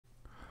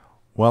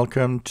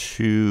Welcome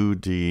to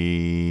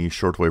the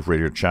Shortwave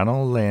Radio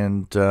channel,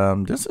 and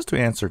this is to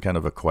answer kind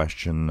of a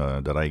question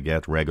that I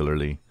get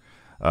regularly.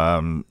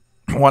 One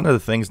of the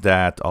things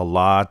that a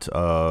lot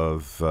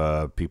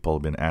of people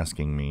have been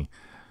asking me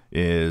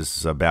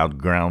is about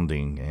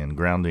grounding and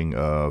grounding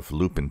of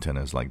loop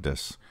antennas like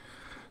this.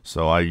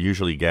 So I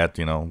usually get,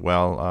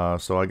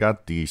 so I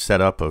got the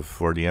setup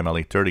for the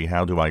MLA 30.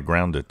 How do I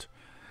ground it?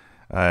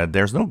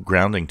 There's no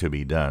grounding to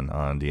be done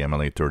on the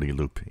MLA 30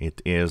 loop.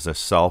 It is a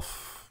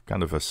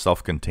kind of a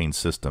self-contained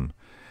system.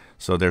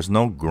 So there's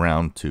no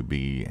ground to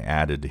be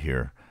added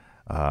here.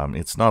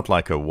 It's not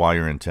like a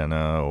wire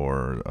antenna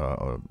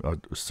or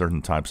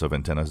certain types of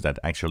antennas that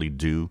actually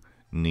do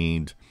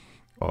need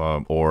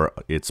or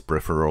it's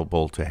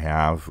preferable to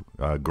have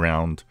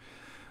ground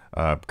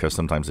because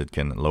sometimes it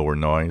can lower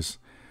noise.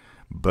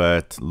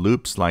 But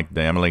loops like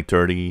the MLA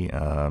 30,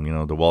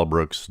 the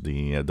Walbrooks,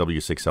 the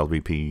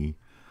W6LVP,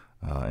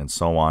 and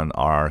so on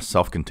are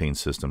self-contained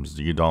systems.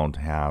 You don't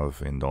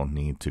have and don't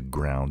need to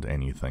ground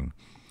anything.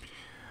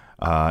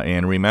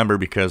 And remember,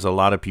 because a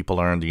lot of people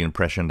are under the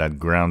impression that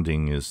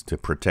grounding is to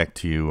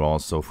protect you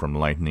also from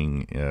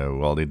lightning.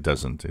 Well, it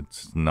doesn't.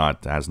 It's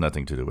not. Has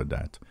nothing to do with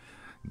that.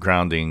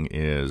 Grounding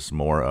is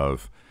more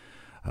of,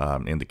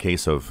 in the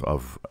case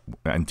of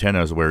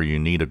antennas where you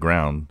need a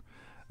ground,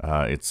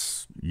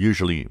 it's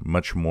usually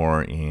much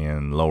more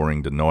in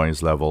lowering the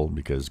noise level,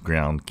 because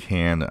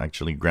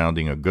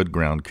grounding a good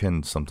ground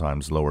can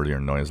sometimes lower your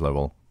noise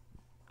level.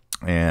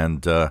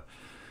 And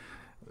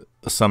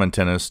some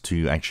antennas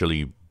to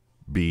actually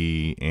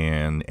be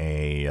in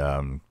a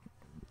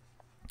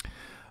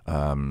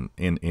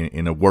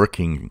in a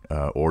working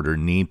order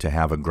need to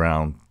have a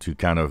ground to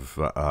kind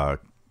of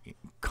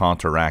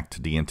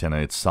counteract the antenna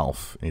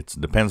itself. It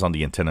depends on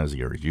the antennas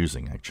you're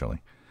using,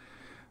 actually.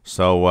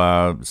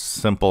 So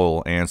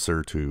simple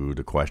answer to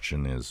the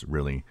question is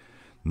really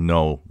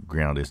no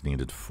ground is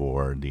needed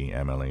for the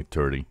MLA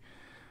 30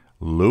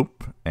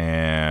 loop.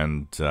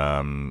 And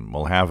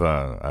we'll have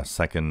a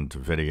second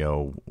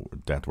video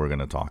that we're going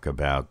to talk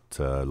about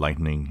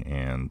lightning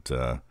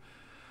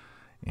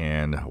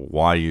and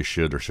why you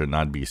should or should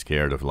not be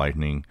scared of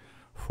lightning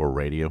for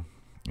radio,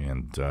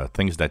 and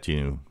things that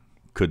you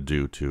could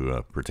do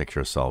to protect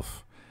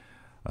yourself,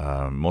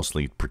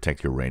 mostly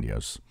protect your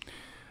radios.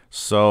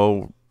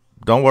 So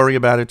don't worry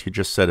about it. You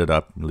just set it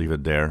up, leave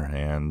it there.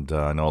 And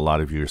I know a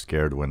lot of you are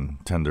scared when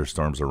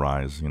thunderstorms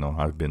arise.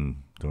 I've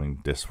been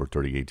doing this for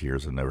 38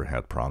 years and never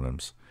had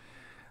problems.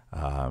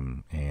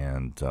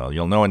 And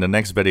you'll know in the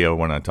next video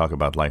when I talk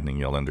about lightning,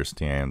 you'll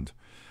understand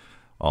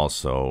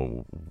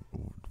also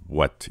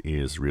what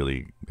is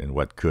really and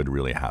what could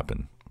really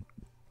happen.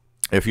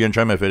 If you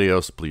enjoy my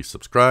videos, please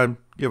subscribe,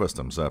 give us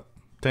thumbs up.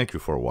 Thank you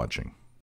for watching.